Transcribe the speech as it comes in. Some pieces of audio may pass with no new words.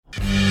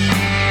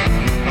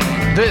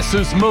This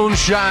is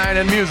Moonshine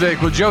and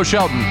Music with Joe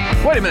Shelton.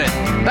 Wait a minute,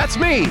 that's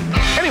me.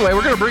 Anyway,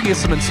 we're going to bring you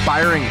some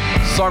inspiring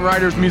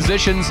songwriters,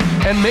 musicians,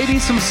 and maybe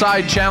some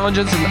side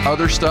challenges and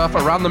other stuff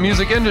around the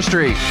music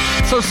industry.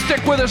 So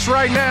stick with us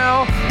right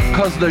now,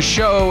 because the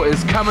show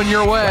is coming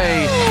your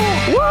way.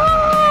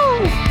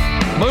 Woo!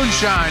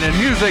 Moonshine and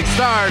Music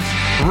starts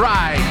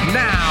right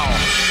now.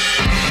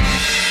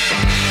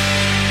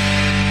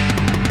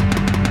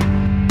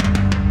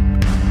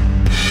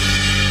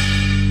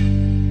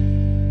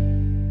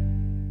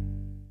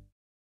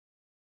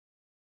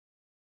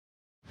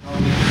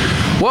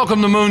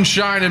 Welcome to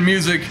Moonshine and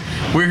Music.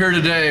 We're here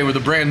today with a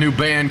brand new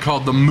band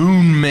called the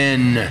Moon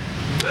Men.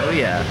 Oh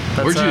yeah,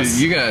 that's Where'd us.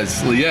 you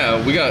guys?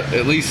 Yeah, we got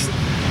at least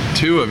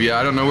two of you.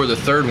 I don't know where the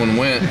third one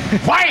went.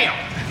 Wham!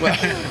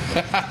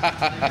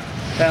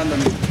 Found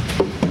them.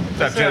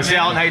 What's up, Joe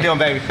Shelton? How you doing,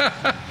 baby?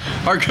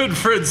 Our good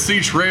friend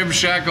Seach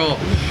Ramshackle,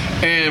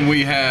 and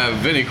we have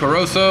Vinny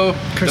Corso.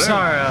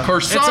 Corsaro.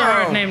 Corsaro. It's a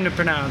hard name to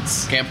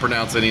pronounce. Can't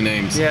pronounce any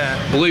names. Yeah.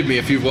 Believe me,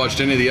 if you've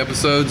watched any of the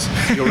episodes,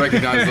 you'll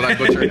recognize that I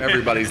butchered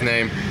everybody's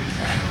name.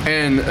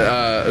 And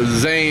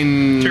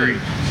Zane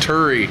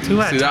Turi. Too See,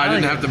 I didn't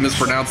Italian. have to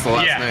mispronounce the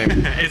last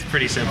name. It's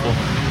pretty simple.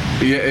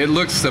 Yeah, it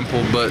looks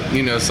simple, but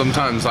you know,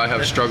 sometimes I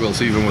have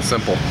struggles even with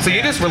simple. So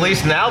you just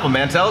released an album,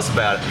 man. Tell us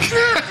about it.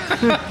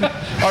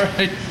 All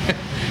right.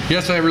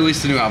 Yes, I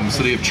released a new album,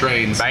 City of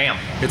Trains. Bam.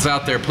 It's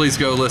out there. Please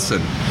go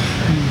listen.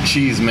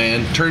 Jeez,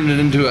 man, turned it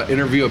into an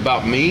interview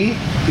about me.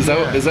 Is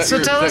that So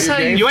your, tell is us that how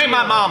your game? You ain't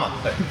my mama.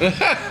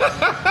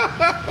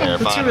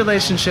 What's your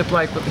relationship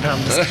like with the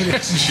album?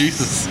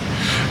 Jesus.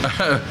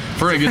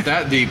 If we're gonna get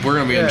that deep, we're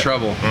gonna be in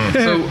trouble.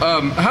 So,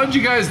 how did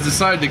you guys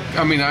decide to?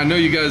 I mean, I know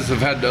you guys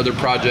have had other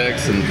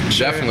projects, and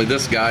definitely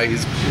this guy.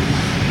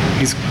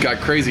 He's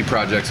got crazy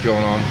projects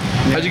going on.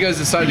 How'd you guys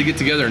decide to get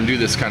together and do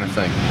this kind of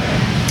thing?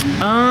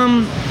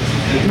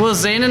 Well,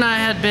 Zane and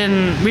I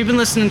we've been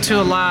listening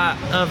to a lot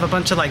of a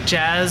bunch of like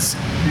jazz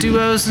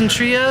duos and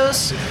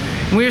trios.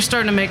 We were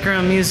starting to make our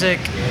own music,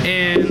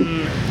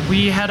 and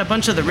we had a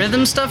bunch of the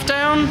rhythm stuff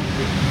down.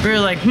 We were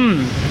like,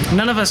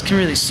 none of us can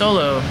really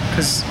solo,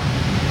 because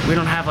we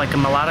don't have like a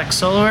melodic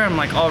soloer. I'm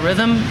like all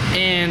rhythm.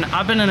 And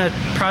I've been in a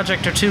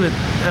project or two with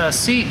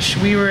Seach.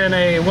 We were in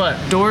a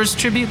Doors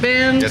tribute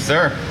band. Yes,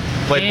 sir.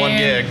 Played one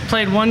gig.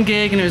 Played one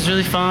gig, and it was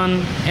really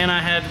fun. And I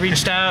had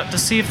reached out to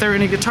see if there were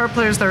any guitar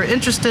players that were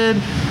interested.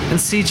 And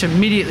Seach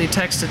immediately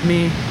texted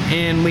me,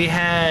 and we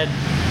had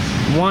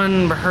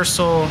one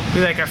rehearsal.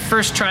 Our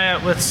first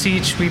tryout with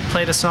Seach, we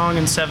played a song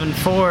in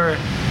 7/4,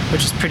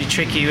 which is pretty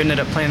tricky. We ended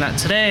up playing that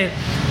today.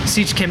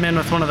 Seach came in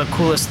with one of the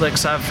coolest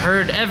licks I've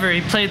heard ever.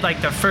 He played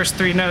like the first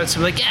three notes.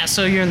 We're like, yeah,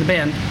 so you're in the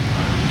band.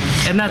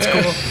 And that's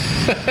cool.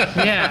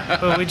 Yeah,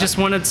 but we just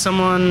wanted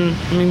someone,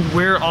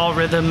 we're all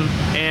rhythm,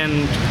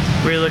 and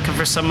we're looking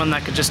for someone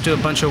that could just do a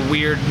bunch of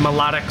weird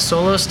melodic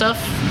solo stuff.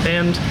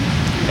 And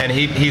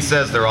he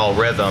says they're all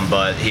rhythm,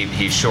 but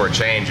he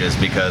shortchanges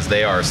because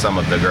they are some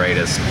of the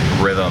greatest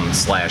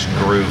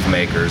rhythm/groove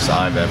makers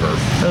I've ever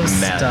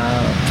met.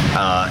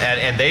 Stop.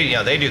 And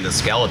they do the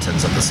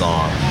skeletons of the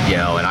song,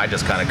 and I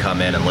just kind of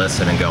come in and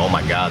listen and go, oh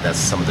my God, that's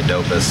some of the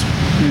dopest,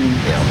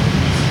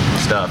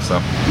 stuff.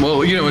 So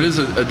Well, it is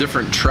a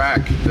different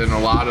track than a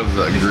lot of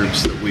the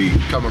groups that we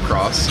come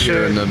across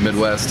here in the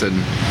Midwest,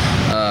 and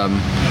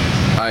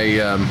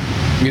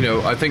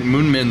I think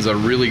Moon Men's a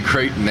really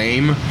great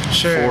name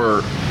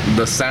for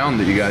the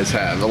sound that you guys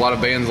have. A lot of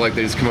bands they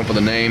just come up with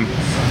a name.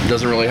 It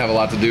doesn't really have a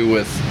lot to do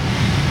with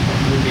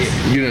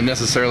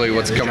necessarily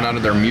what's coming out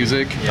of their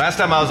music. last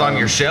time I was on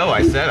your show,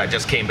 I said I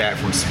just came back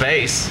from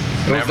space.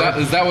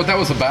 Is that what that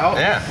was about?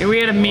 Yeah. We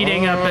had a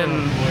meeting up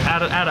in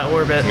out of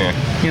orbit. Yeah.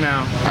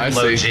 I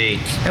Low see. G.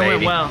 It went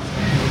baby. well.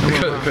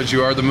 Because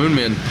you are the Moon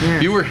Men. Yeah.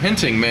 You were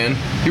hinting, man.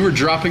 You were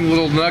dropping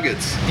little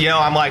nuggets.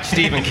 I'm like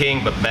Stephen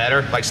King, but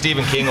better. Like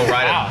Stephen King will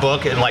write a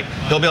book and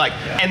he'll be like,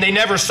 and they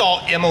never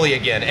saw Emily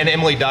again, and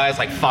Emily dies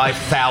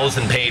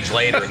 5,000 pages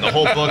later, and the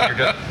whole book you're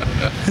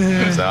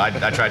just. So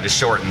I tried to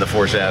shorten the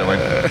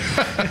foreshadowing.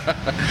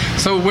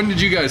 So when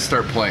did you guys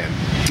start playing?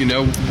 We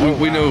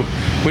know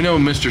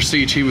Mr.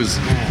 Seach. He was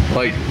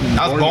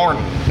I was born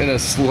in a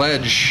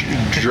sledge,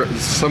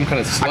 some kind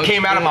of sledge. I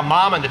came out of my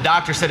mom, and the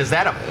doctor said, "Is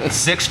that a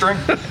six string?"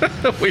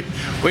 Wait.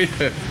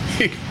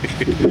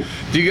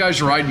 Do you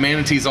guys ride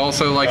manatees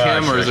also like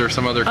him, or is there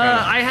some other kind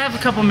of? I have a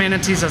couple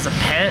manatees as a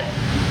pet,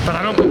 but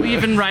I don't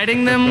believe in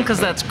riding them because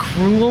that's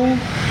cruel.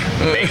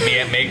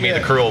 Make me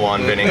the cruel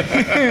one, Vinny.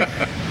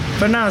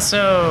 But no,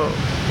 so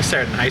We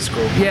started in high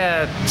school.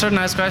 started in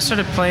high school. I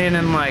started playing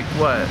in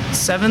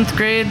 7th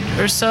grade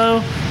or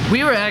so.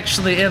 We were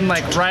actually in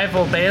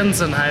rival bands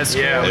in high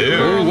school. Yeah.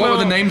 Ooh, what were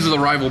the names of the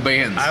rival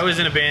bands? I was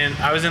in a band.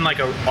 I was in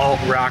an alt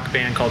rock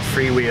band called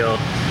Freewheel,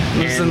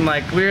 It was in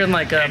like we were in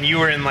like a And you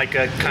were in like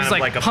a it kind was of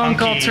like a punk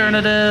funky,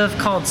 alternative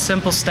called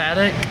Simple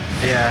Static.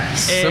 Yeah.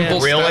 Simple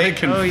Really?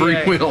 Static and Oh,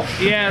 yeah. Freewheel.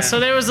 Yeah, so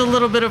there was a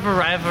little bit of a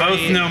rivalry.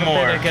 Both no a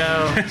more. bit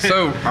ago.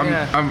 So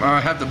Yeah. I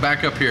have to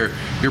back up here.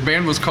 Your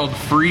band was called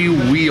Free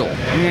Wheel.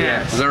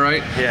 Yes. Is that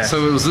right? Yes.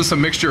 So was this a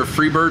mixture of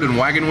Freebird and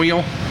Wagon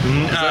Wheel?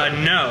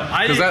 No,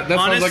 I Because that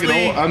honestly, sounds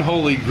like an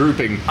unholy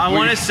grouping. I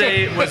want to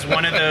say it was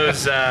one of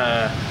those.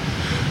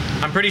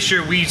 I'm pretty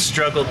sure we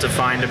struggled to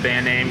find a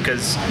band name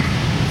because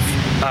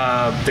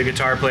the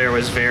guitar player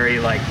was very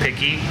like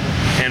picky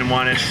and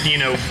wanted,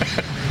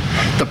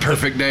 the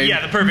perfect name.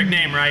 yeah, the perfect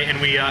name, right? And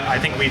we, I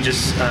think we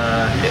just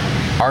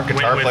Aren't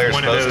guitar went with players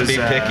one of supposed to be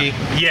those,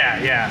 picky?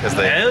 Yeah. Because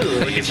they Oh,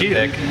 look at you.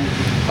 pick.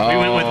 We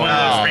went with one of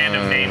Oh. those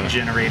random name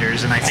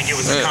generators, and I think it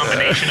was a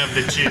combination of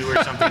the two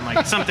or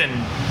something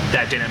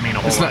that didn't mean a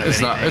whole lot of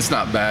anything. It's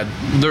not bad.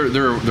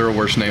 There are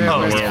worse names.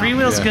 Oh, in the yeah. world.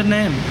 Freewheel's a good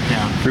name.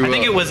 Yeah. Free I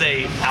think will. it was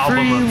a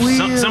album of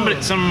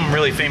Freewheel. some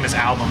really famous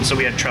album, so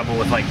we had trouble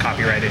with like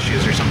copyright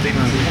issues or something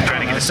trying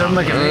to get a Don't song.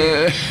 look at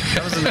me.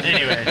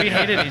 Anyway, We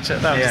hated each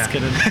other. No, I'm Yeah. just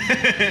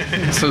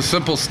kidding. So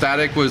Simple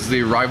Static was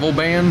the rival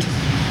band.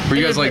 Were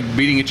you guys like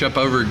beating each up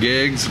over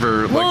gigs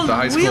for like Well, the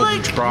high we, school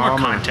like, more prom? or-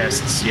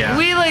 contests, yeah.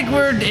 We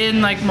were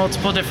in like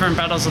multiple different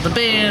battles of the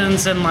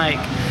bands, and like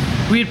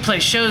we'd play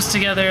shows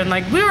together, and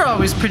like we were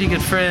always pretty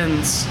good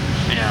friends.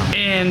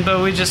 Yeah.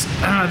 But we just,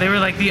 I don't know, they were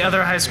like the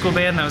other high school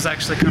band that was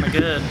actually kind of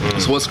good.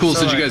 So what schools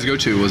So, did you like, guys go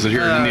to? Was it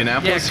here in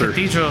Indianapolis Yeah, or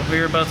Cathedral. We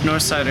were both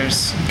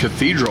Northsiders.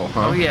 Cathedral?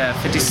 Huh? Oh yeah,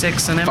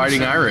 56 and Emerson.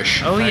 Fighting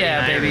Irish. Oh Fighting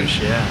yeah, baby. Irish,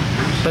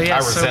 yeah. But yeah, I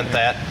resent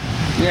that.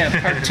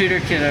 Yeah, Park Tudor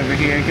kid over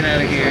here. Get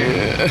out of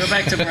here. Go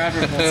back to Broad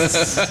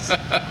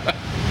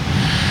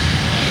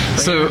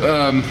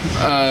So,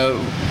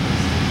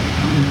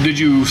 did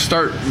you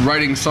start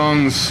writing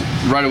songs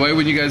right away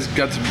when you guys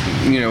got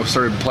to,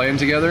 started playing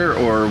together,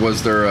 or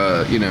was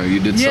there, you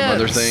did some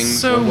other things?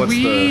 So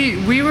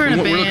we were in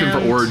a We're looking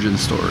band. for origin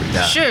stories.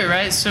 Yeah. Sure,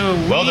 right? So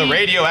Well, the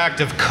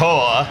radioactive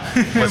core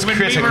was when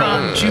critical. we were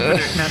on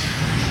Jupiter. No.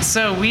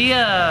 So we,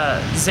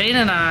 Zane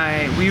and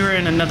I, we were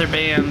in another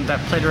band that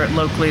played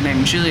locally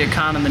named Julia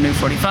Khan and the New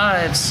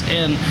 45s,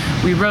 and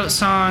we wrote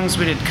songs,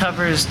 we did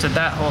covers to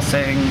that whole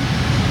thing,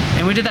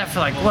 and we did that for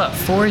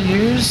 4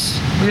 years?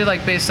 We were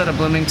based out of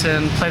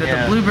Bloomington, played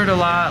at the Bluebird a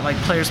lot,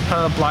 Players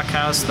Pub,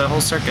 Blockhouse, the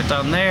whole circuit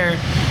down there,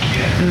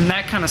 and then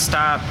that kind of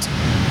stopped,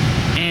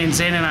 and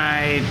Zane and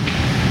I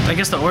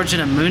guess the origin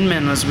of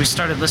Moonman was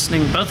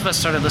both of us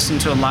started listening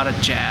to a lot of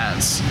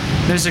jazz.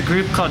 There's a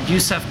group called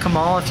Yusef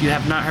Kamal. If you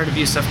have not heard of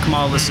Yusef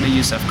Kamal, listen to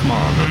Yusef Kamal.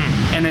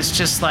 And it's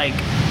just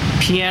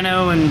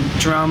piano and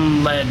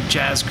drum led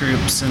jazz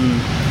groups.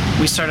 And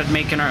we started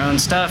making our own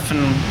stuff,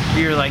 and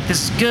we were like,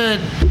 this is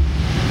good,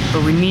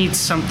 but we need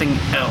something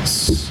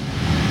else.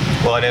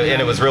 Well, and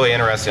it was really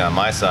interesting on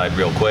my side,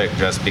 real quick,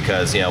 just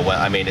because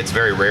it's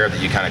very rare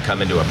that you kind of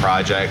come into a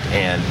project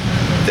and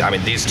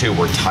these two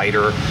were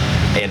tighter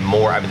and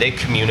more. They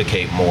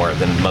communicate more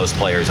than most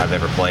players I've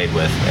ever played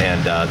with,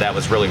 and that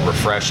was really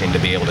refreshing to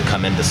be able to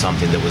come into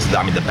something that was.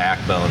 The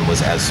backbone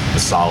was as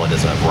solid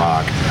as a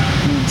rock.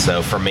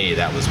 So for me,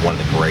 that was one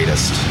of the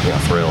greatest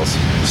thrills.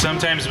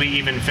 Sometimes we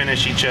even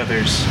finish each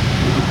other's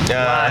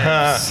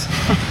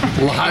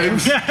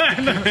Lives.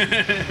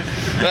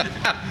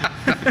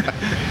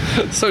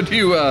 So do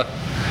you,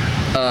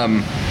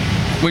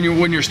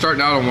 when you're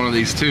starting out on one of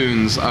these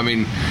tunes,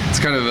 it's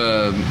kind of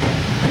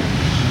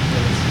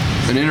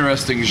an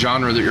interesting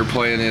genre that you're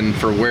playing in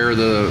for where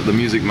the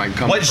music might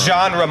come What from.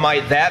 genre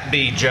might that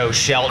be, Joe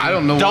Shelton? I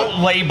don't know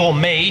Don't label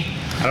me.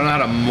 I don't know how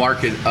to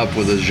mark it up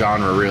with a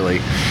genre really.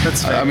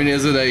 That's fair.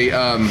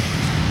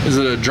 Is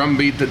it a drum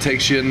beat that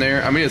takes you in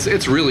there?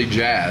 It's really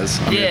jazz.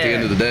 At the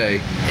end of the day,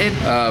 it's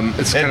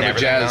kind of a everything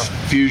jazz now.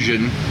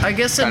 fusion. I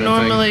guess it kind of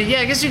thing. normally,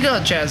 I guess you call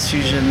it jazz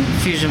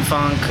fusion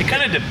funk. It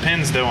kind of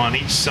depends though on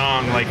each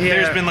song.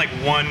 There's been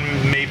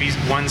maybe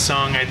one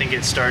song I think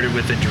it started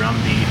with a drum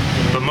beat,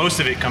 but most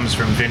of it comes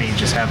from Vinny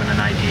just having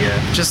an idea.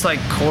 Just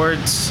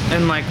chords,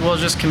 and we'll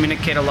just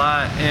communicate a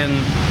lot, and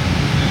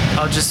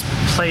I'll just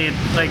play it.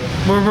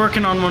 We're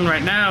working on one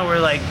right now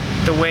where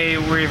the way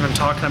we're even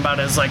talking about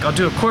it is I'll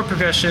do a chord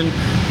progression,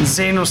 and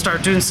Zane will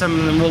start doing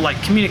something, and we'll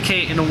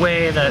communicate in a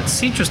way that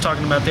Seach was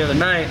talking about the other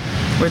night,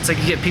 where it's you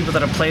get people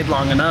that have played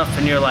long enough,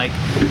 and you're like,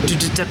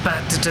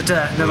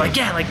 da-da-da-ba-da-da-da, and they're like,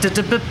 yeah,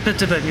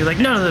 da-da-ba-ba-da-ba, and you're like,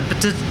 no,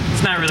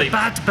 It's not really.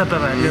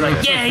 and you're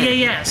like,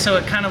 yeah. So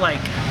it kind of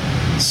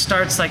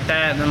starts like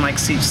that, and then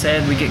Seach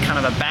said, we get kind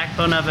of a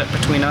backbone of it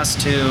between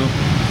us two.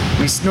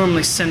 We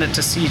normally send it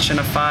to Seach in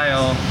a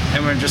file,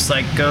 and we're just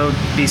go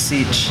be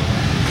Seach.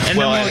 And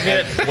Well, then we'll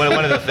get. and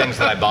one of the things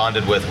that I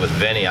bonded with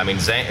Vinny,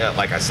 Zane,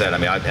 like I said,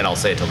 and I'll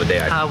say it till the day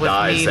I with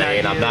die, me,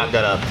 Zane. not I'm you. not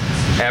gonna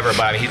ever,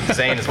 but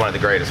Zane is one of the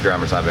greatest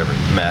drummers I've ever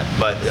met.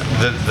 But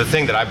the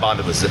thing that I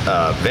bonded with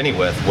Vinny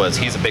with was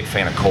he's a big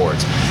fan of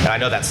chords, and I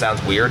know that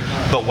sounds weird,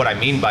 but what I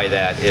mean by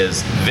that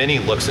is Vinny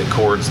looks at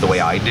chords the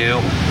way I do,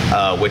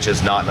 which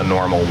is not in a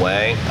normal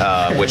way,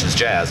 which is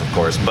jazz, of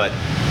course. But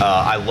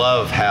I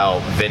love how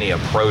Vinny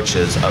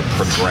approaches a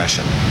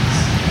progression.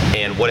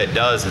 And And what it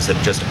does is it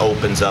just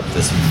opens up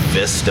this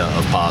vista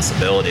of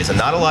possibilities. And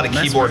not a lot of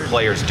keyboard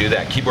players do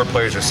that. Keyboard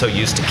players are so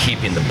used to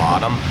keeping the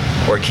bottom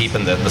or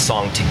keeping the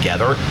song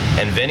together,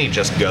 and Vinny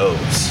just goes.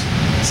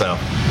 So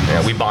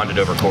yeah, we bonded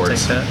over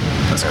chords. Take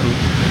that. That's cool.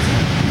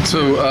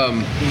 So,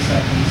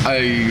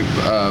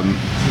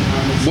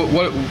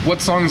 what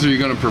songs are you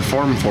going to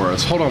perform for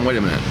us? Hold on, wait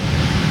a minute.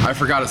 I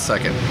forgot a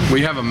second.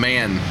 We have a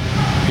man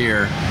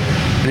here,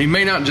 and he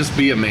may not just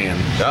be a man.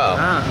 Oh.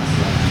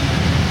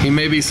 He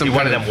may be some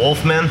One kind of them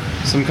wolf men?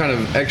 some kind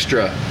of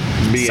extra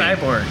being.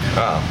 Cyborg.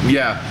 Oh.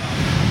 Yeah.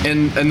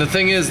 And the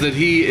thing is that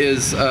he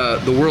is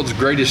the world's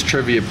greatest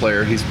trivia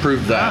player. He's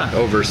proved that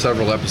over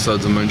several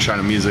episodes of Moonshine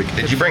and Music.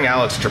 Did you bring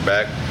Alex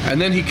Trebek? And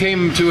then he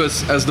came to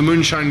us as the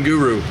Moonshine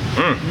Guru,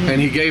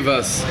 and he gave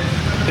us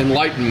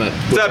enlightenment.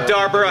 What's up,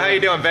 Darborough? How you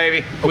doing,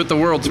 baby? With the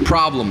world's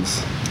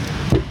problems.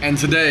 And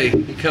today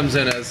he comes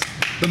in as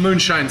the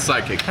Moonshine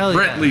Psychic, Hell yeah.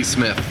 Brent Lee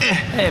Smith.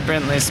 Hey,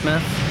 Brent Lee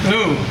Smith.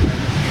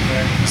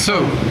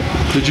 So,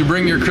 did you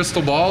bring your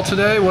crystal ball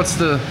today? What's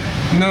the...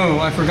 No,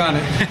 I forgot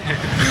it.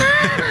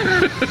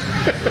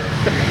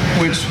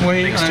 Which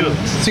way? I'm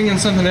singing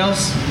something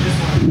else.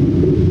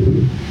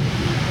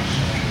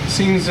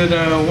 Seems that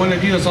one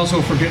of you is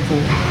also forgetful.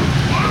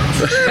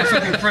 That's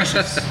something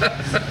precious.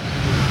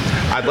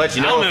 I'd let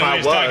you know if I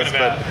was,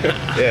 but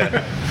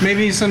yeah.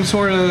 Maybe some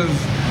sort of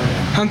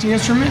hunting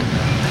instrument.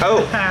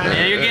 Oh,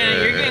 Yeah, you're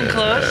getting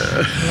close.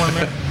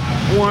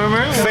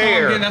 Warmer.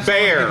 fair, That's what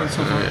I'm fair, thinking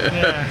so far.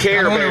 Care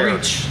I don't want to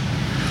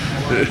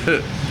Bear,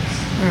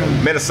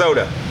 reach.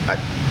 Minnesota.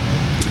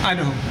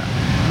 Idaho.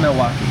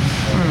 Milwaukee.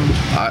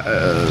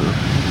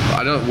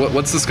 I don't...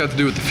 What's this got to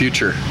do with the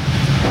future?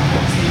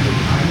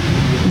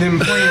 Them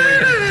playing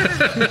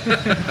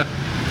later.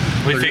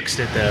 We fixed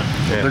it though.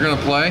 They're going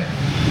to play?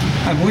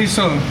 I believe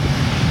so.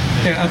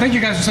 Yeah, I think you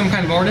guys are some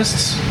kind of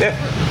artists. Yeah.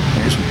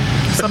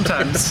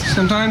 Sometimes.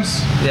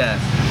 Sometimes Yeah.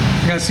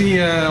 you guys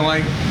see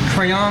like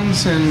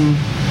crayons and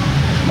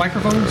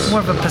microphones.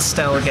 More of a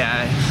pastel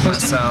guy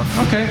myself.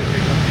 Okay.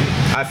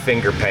 I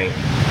finger paint.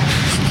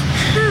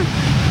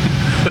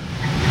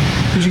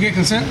 Did you get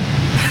consent?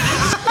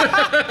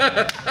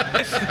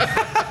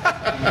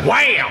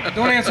 Wham!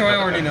 Don't answer. I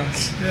already know.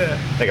 I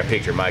think I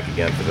picked your mic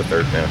again for the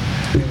third now.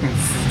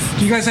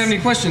 Do you guys have any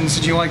questions?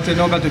 Did you like to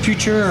know about the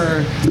future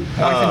or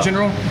life in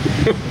general?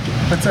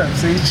 What's up,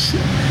 Zeech?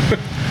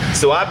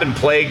 So I've been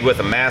plagued with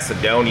a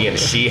Macedonian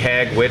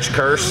she-hag witch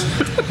curse,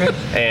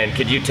 and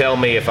could you tell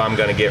me if I'm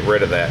going to get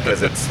rid of that?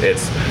 Because it's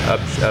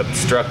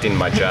obstructing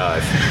my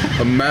jive.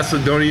 A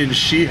Macedonian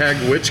she-hag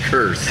witch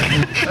curse.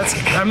 That's,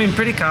 I mean,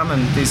 pretty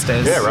common these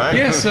days. Yeah, right?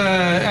 Yes,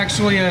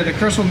 actually, the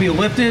curse will be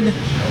lifted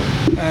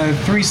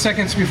 3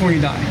 seconds before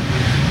you die.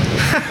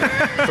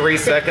 3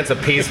 seconds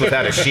apiece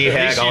without a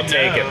she-hag, I'll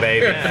take it,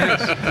 baby.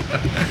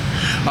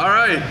 All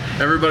right,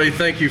 everybody,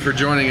 thank you for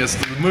joining us.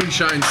 The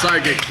Moonshine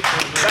Psychic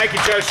Thank you,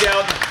 Joe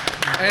Sheldon.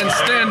 and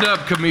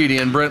stand-up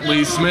comedian Brent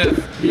Lee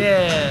Smith.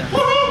 Yeah.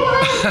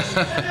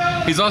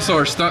 He's also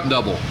our stunt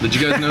double. Did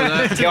you guys know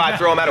that? You know, I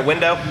throw him out a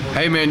window?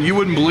 Hey, man, you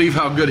wouldn't believe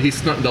how good he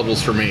stunt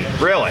doubles for me.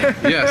 Really?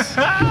 Yes.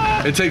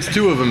 It takes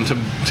two of them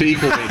to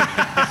equal me.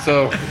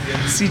 So,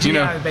 CGI, you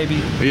know,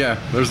 baby. yeah,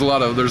 there's a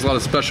lot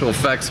of special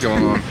effects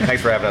going on.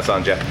 Thanks for having us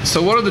on, Jeff.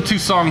 So, what are the two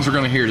songs we're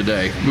going to hear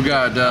today? We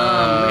got We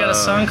got a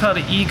song called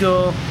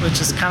Eagle,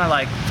 which is kind of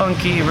like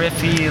funky,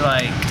 riffy,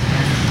 like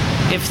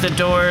if the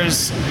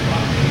Doors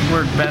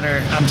work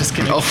better. I'm just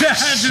kidding. Oh,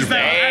 Just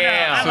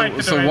that- I like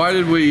the so Doors. why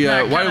did we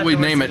Yeah, why did kinda we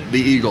Doors name and- it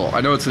The Eagle?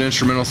 I know it's an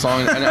instrumental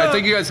song, and I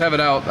think you guys have it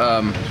out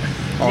on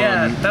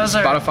Yeah, that was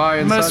our Spotify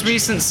and most such.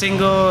 recent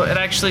single. It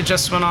actually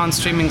just went on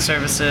streaming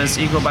services,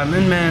 Eagle by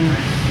Moonman.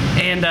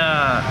 And,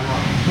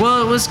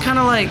 well, it was kind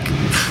of like,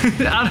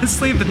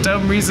 honestly, the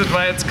dumb reason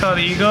why it's called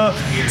Eagle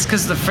is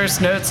because the first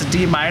note's a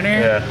D minor.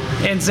 Yeah.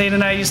 And Zane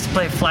and I used to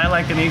play Fly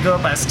Like an Eagle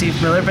by Steve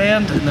Miller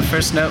Band, and the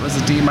first note was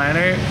a D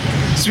minor.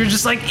 So we were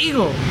just like,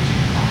 Eagle.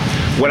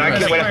 When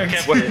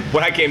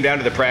I came down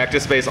to the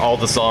practice space, all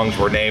the songs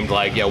were named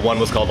like, one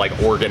was called like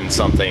Organ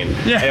something.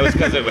 Yeah. And it was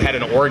because it had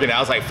an organ. I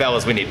was like,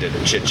 fellas, we need to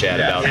chit chat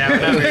about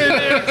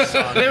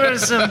it. There were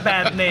some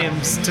bad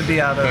names, to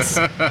be honest.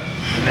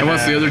 And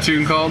what's the other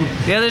tune called?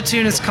 The other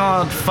tune is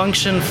called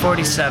Function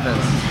 47.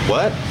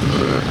 What?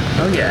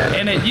 Oh yeah.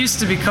 And it used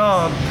to be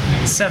called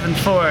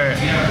 7/4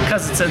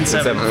 because it's in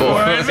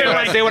 7/4.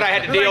 7/4. See what I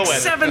had to deal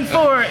with.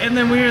 7/4, and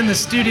then we were in the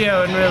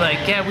studio and we were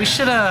like, yeah, we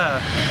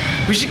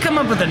should come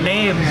up with a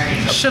name,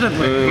 shouldn't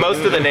we?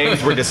 Most of the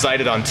names were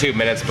decided on 2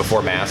 minutes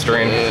before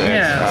mastering.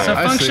 Yeah. So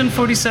I Function see.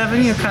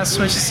 47, you kind of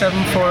switch the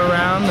 7/4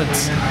 around.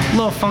 It's a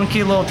little funky,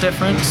 a little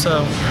different.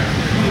 So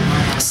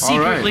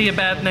secretly a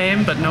bad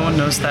name, but no one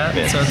knows that,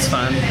 so it's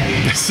fine.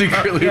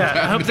 Secretly. Yeah.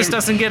 I hope this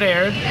doesn't get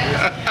aired.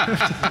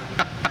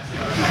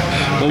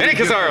 Hey,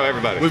 Kazaro,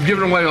 everybody. We've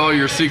given away all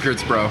your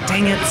secrets, bro.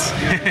 Dang it.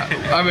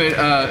 I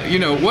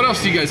mean, what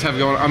else do you guys have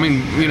going? I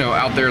mean,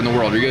 out there in the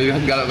world, you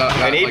guys got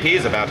An EP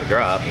is about to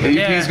drop. The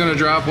EP is going to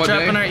drop what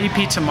Dropping day? our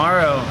EP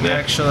tomorrow,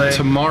 actually.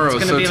 Tomorrow.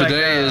 It's So gonna be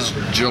today like, is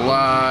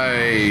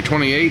July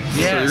 28th. So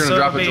you're going to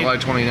drop it'll it be- July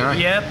 29th.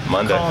 Yep.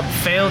 Monday. Called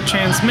Failed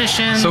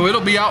Transmission. So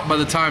it'll be out by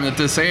the time that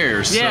this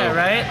airs. Yeah, so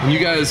right? When you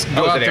guys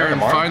go is out it there airing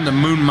and tomorrow? find the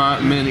Moon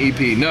Men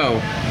EP. No,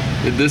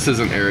 this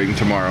isn't airing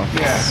tomorrow.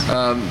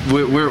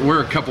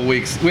 We're a couple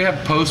weeks. We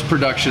have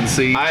post-production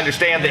seats. I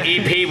understand the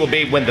EP will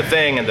be when the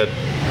thing and the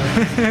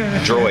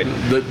droid.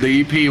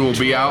 The EP will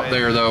be out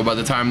there though by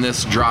the time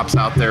this drops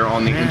out there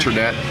on the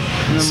internet.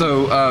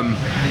 So,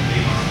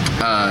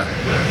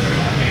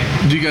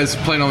 do you guys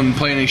plan on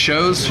playing any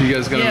shows? You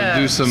guys gonna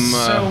do some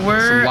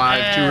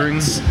live touring?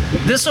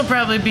 This will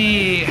probably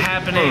be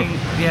happening.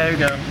 Yeah, there you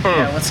go.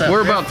 Yeah, what's up?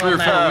 We're about 3 or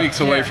 4 on weeks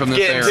away from this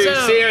Getting air. too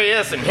So-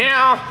 serious and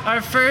how?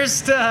 Our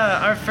first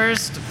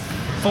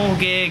full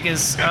gig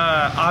is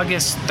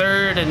August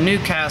 3rd in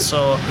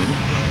Newcastle,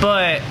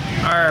 but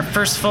our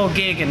first full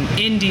gig in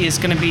Indy is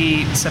going to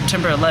be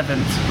September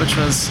 11th, which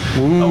was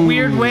a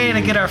weird way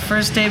to get our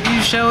first debut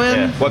show in.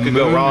 Yeah. What could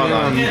go wrong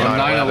on 9/11?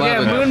 9/11?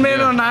 Yeah, Moon Man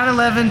Yeah. on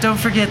 9/11. Don't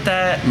forget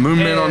that. Moon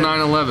Men And- on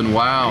 9/11.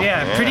 Wow.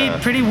 Yeah,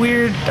 pretty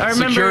weird. I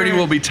remember Security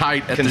will be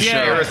tight at the show.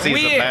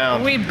 Conspiracies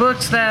abound. we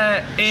booked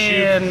that,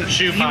 and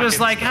shoe he was pockets.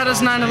 like, "How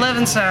does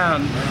 9/11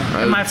 sound?"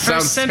 And my It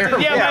sounds first sentence,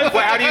 terrible. Yeah,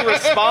 well, how do you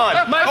respond?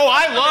 Oh,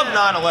 I love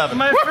 9/11.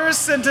 my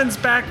first sentence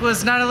back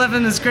was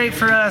 9/11 is great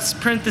for us.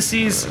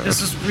 Parentheses.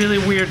 This is really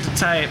weird to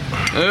type,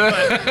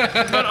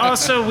 but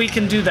also we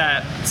can do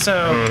that.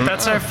 So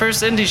that's our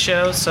first indie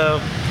show. So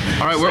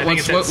All right, I think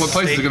it's at what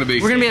place is it going to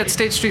be? we're gonna be at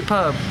State Street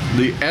Pub.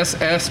 The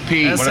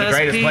SSP. Yes. One of the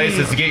greatest SSP.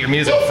 places to get your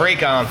music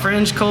freak on.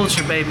 Fringe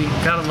culture, baby.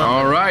 Gotta love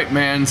All right,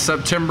 man.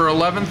 September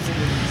 11th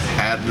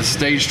at the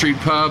Stage Street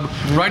Pub.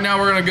 Right now,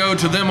 we're going to go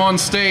to them on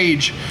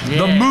stage. The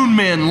Yeah. Moon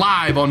Men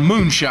live on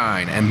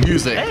Moonshine and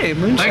Music. Hey,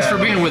 Moonshine. Thanks for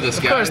being with us,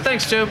 it. guys. Of course.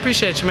 Thanks, Joe.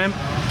 Appreciate you, man.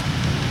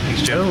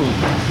 Thanks, Joe.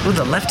 Ooh,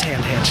 the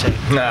left-hand handshake.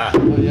 Nah,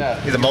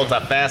 he's a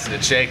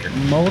multifaceted shaker.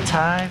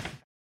 Multi.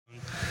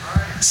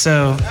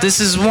 So this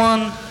is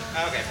one.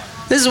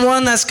 This is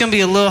one that's gonna be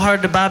a little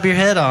hard to bob your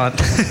head on.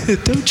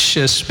 Don't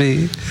shush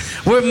me.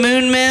 We're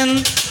Moon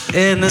Men,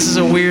 and this is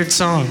a weird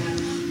song.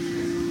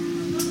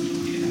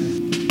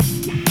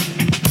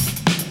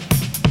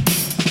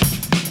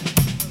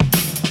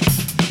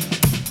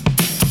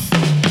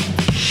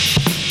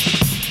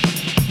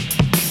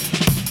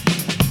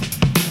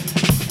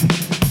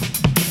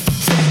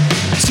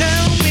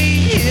 Tell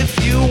me if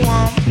you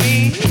want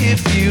me,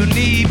 if you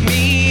need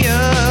me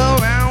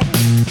around.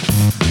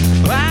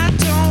 I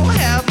don't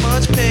have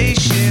much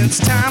patience,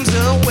 time's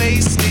a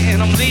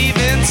wasting. I'm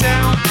leaving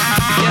town.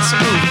 Yes,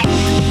 I'm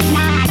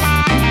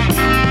moving.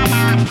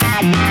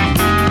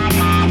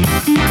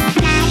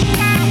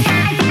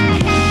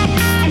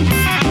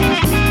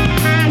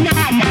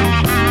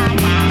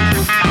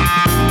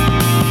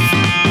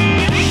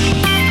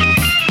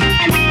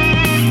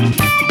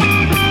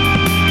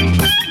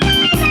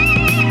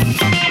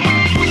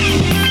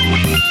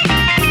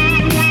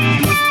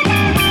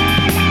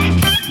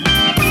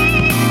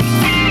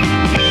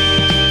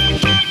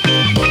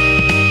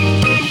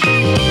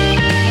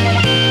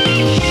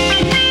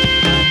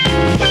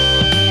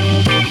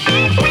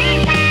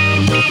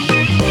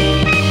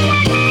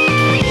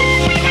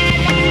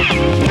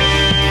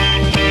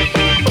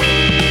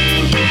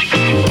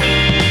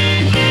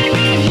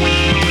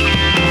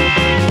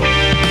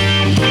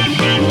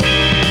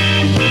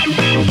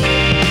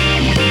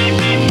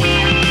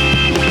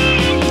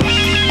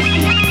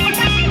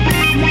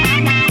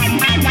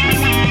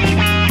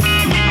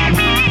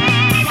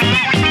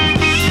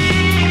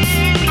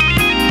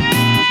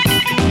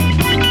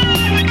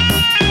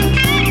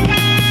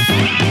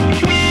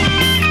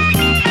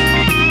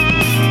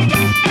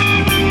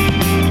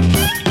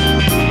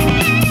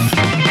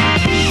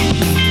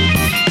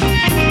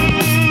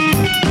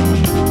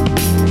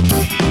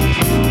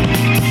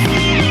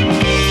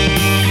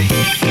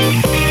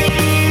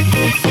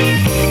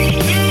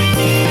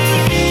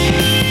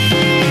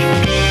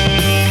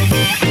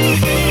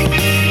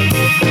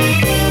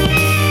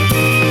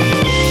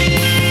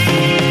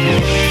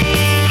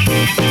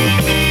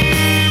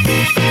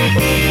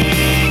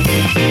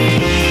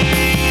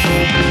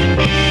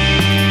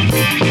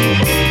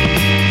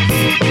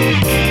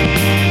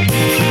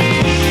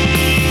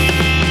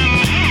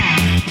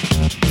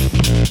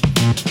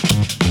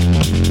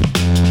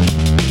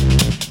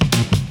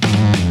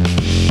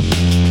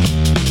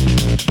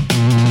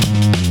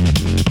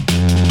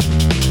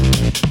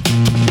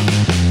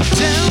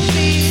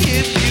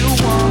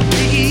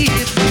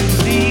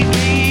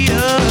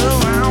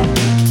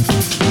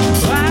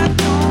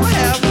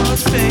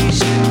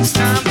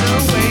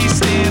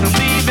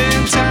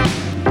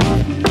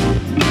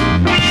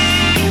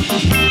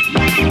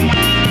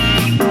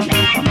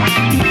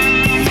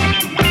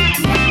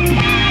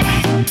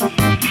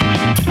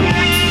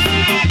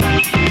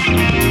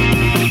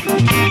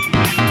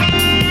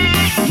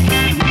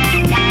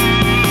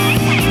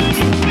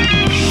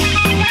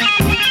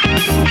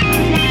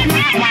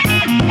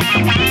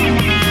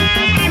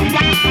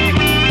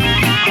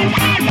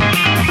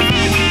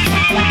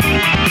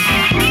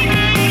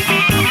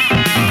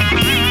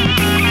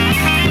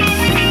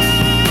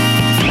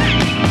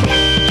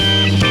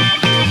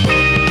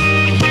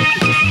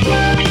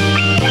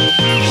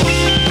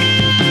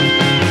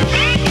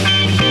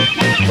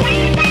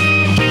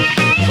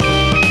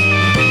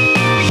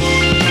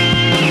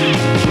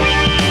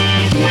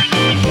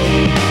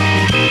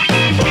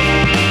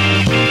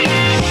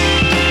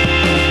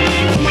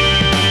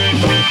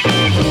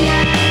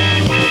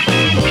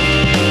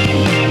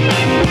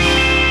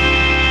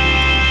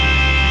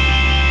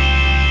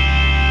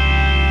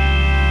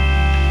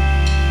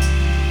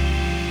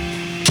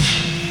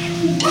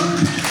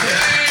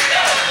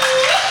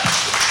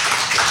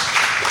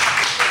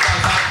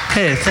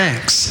 Hey,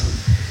 thanks.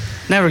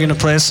 Now we're gonna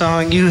play a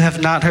song you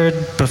have not heard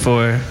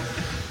before.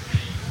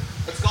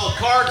 It's called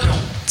Cardinal.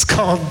 It's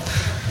called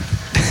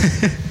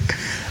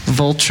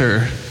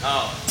Vulture.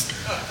 Oh,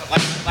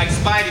 like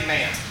Spidey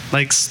Man.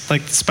 Like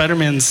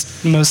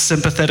Spider-Man's most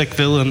sympathetic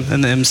villain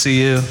in the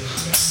MCU.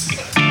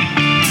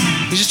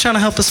 He's just trying to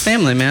help his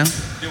family, man.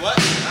 Do what?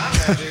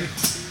 I know, dude.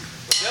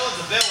 The villain's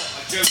a villain,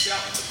 like Joe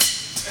Shelton.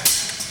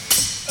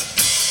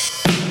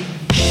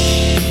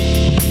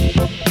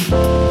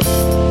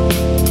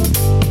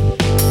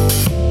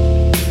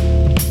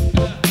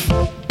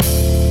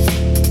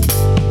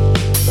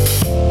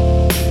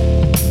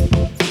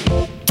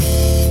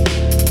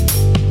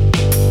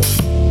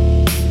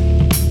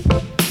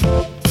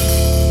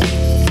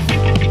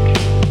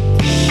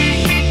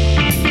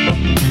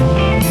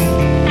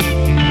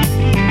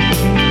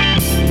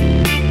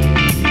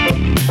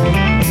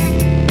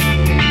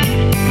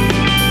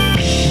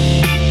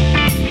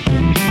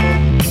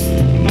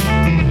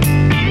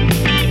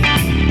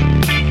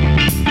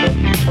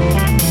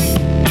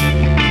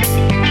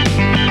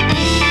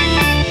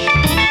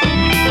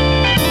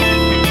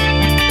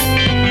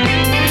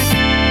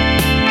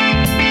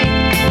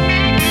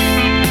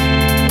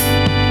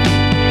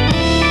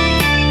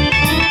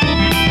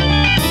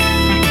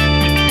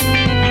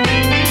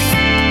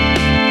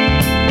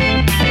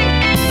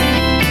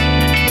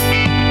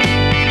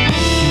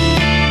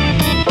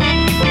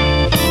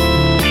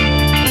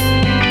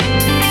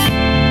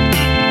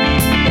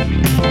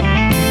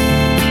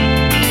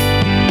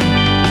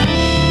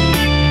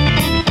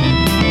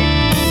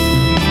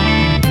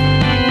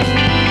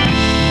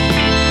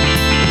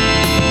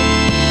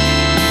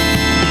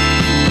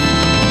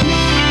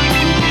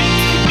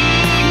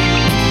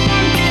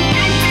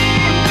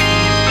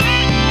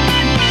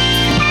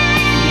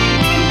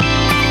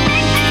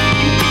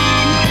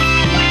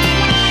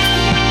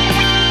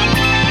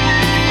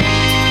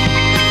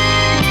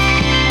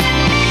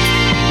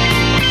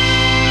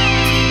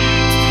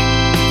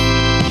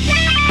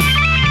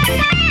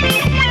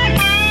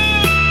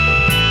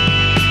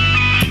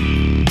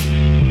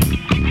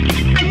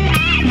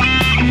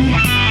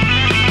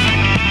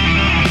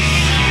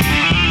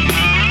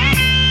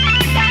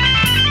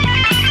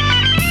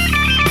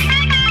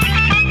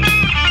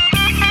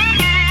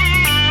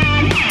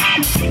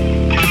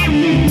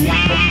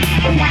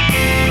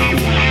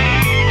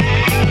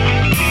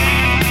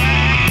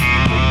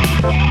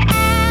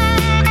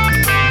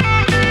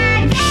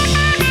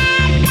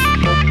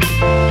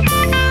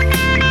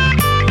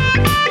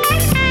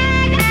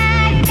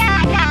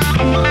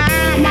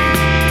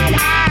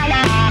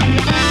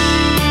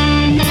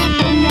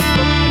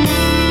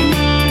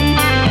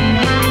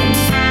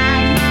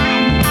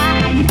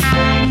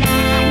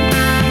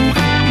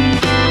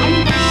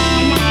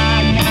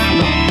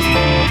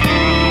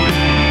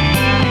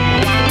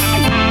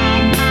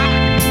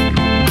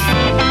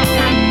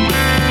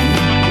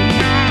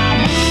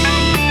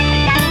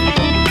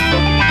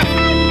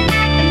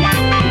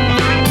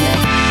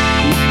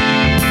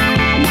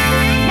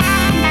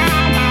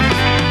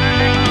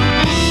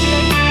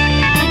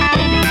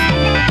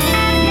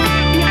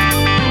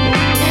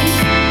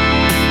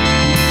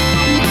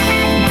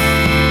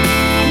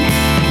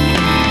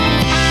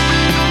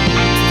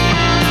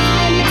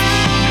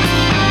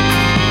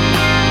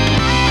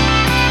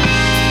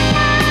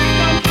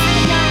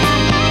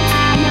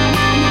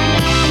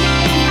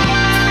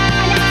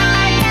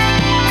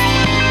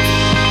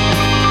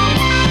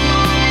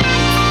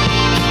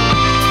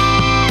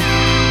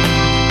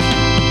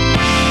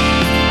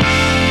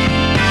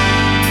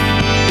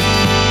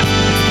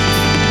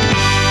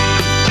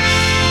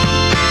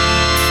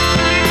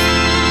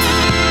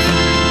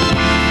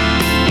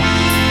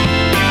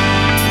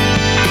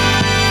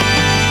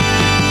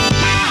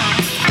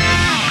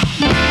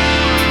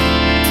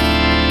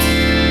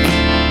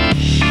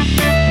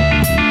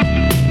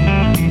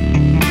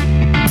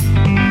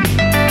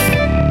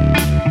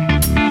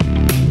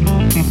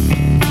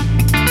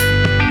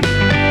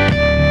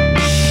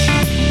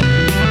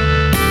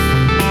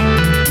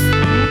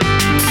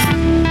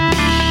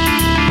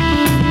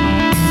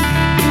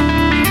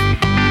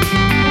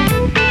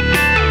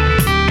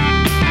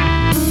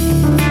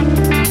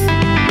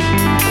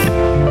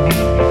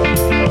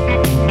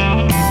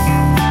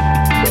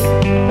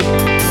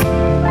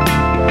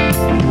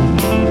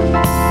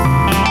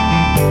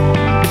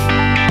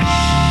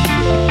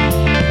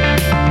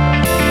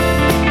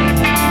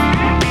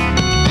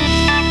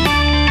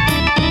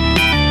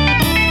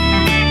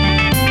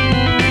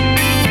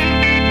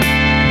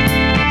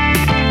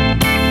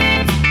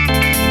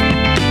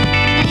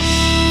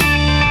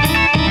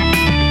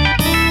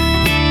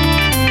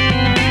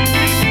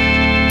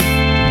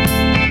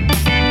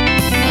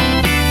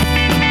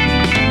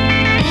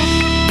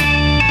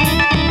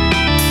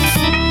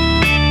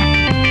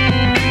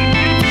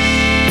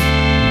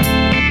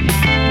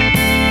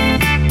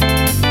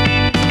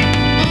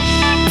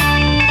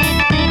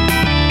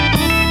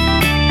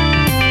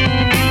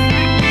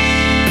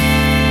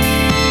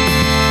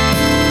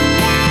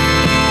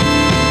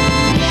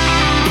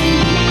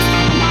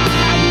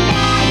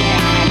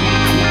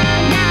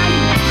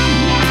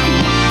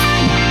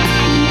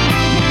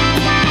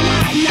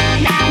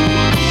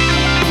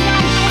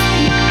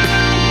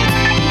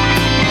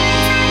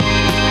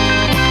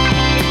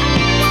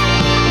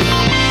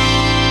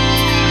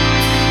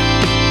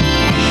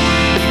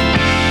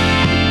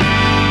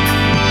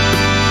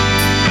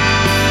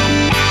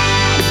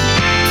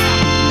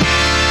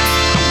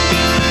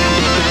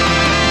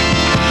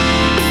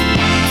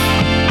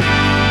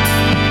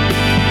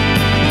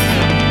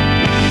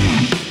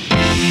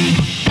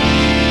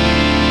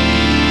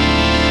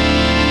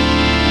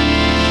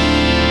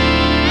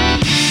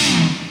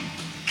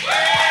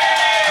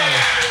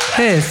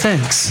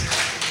 thanks.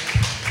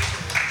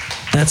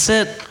 That's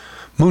it.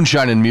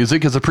 Moonshine and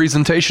Music is a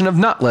presentation of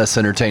Not Less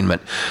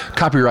Entertainment.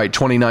 Copyright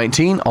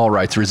 2019, all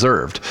rights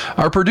reserved.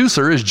 Our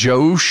producer is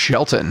Joe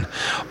Shelton.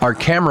 Our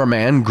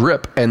cameraman,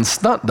 grip, and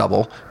stunt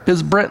double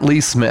is Brent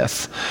Lee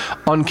Smith.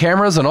 On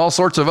cameras and all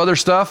sorts of other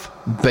stuff,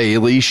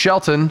 Bailey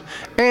Shelton.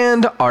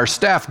 And our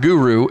staff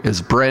guru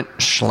is Brent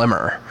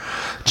Schlemmer.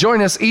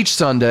 Join us each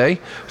Sunday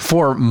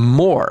for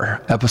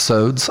more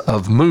episodes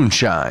of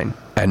Moonshine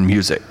and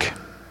Music.